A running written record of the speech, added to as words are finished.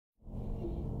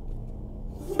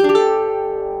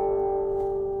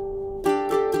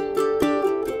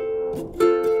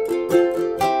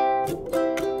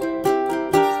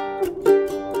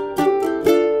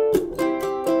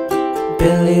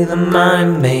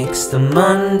Mime makes the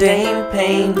mundane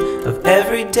pain of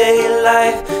everyday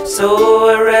life so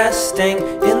arresting.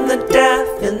 In the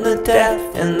death, in the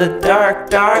death, in the dark,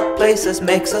 dark places,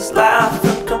 makes us laugh,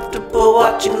 uncomfortable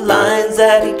watching lines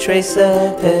that he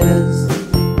traces.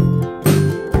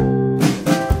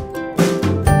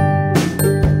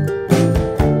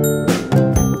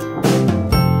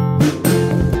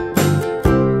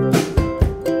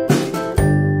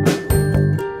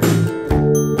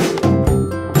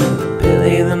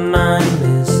 The Mime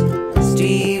is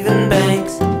Stephen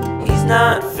Banks. He's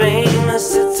not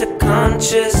famous, it's a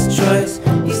conscious choice.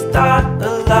 He's thought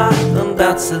a lot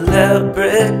about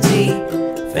celebrity.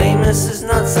 Famous is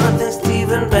not something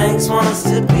Stephen Banks wants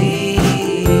to be.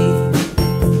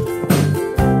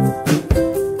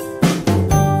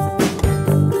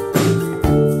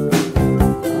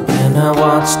 And I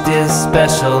watched this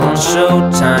special on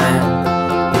Showtime.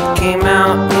 It came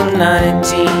out in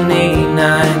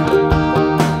 1989.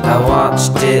 I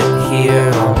watched it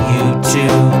here on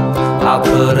YouTube. I'll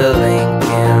put a link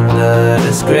in the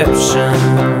description.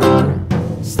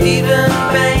 Stephen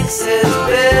Banks is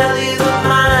Billy the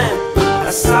Mime. I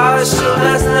saw the show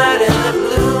last night and it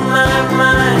blew my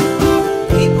mind.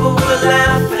 People were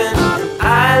laughing and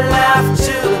I laughed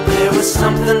too. There was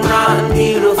something raw and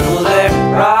beautiful there,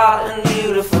 raw and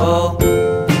beautiful.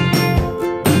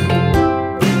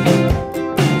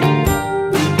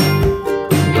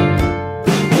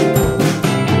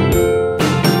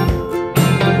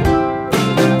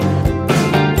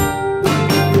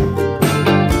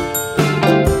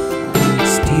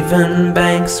 Stephen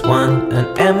Banks won an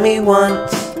Emmy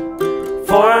once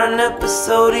for an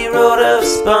episode he wrote of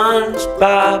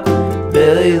SpongeBob.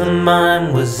 Billy the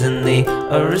Mime was in the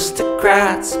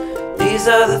Aristocrats. These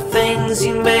are the things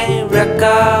you may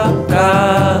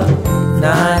recognize.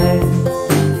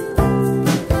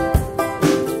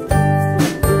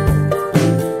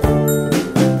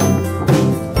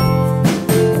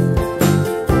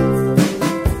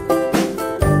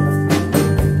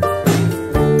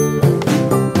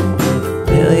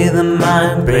 The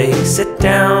Mime breaks it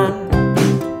down,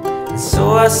 and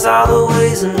so I saw the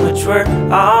ways in which we're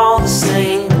all the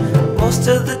same. Most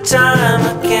of the time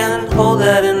I can't hold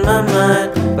that in my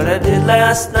mind, but I did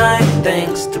last night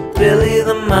thanks to Billy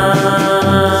the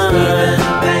Mime. Stephen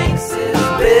Banks is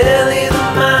Billy the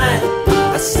Mime.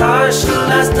 I saw a show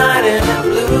last night and it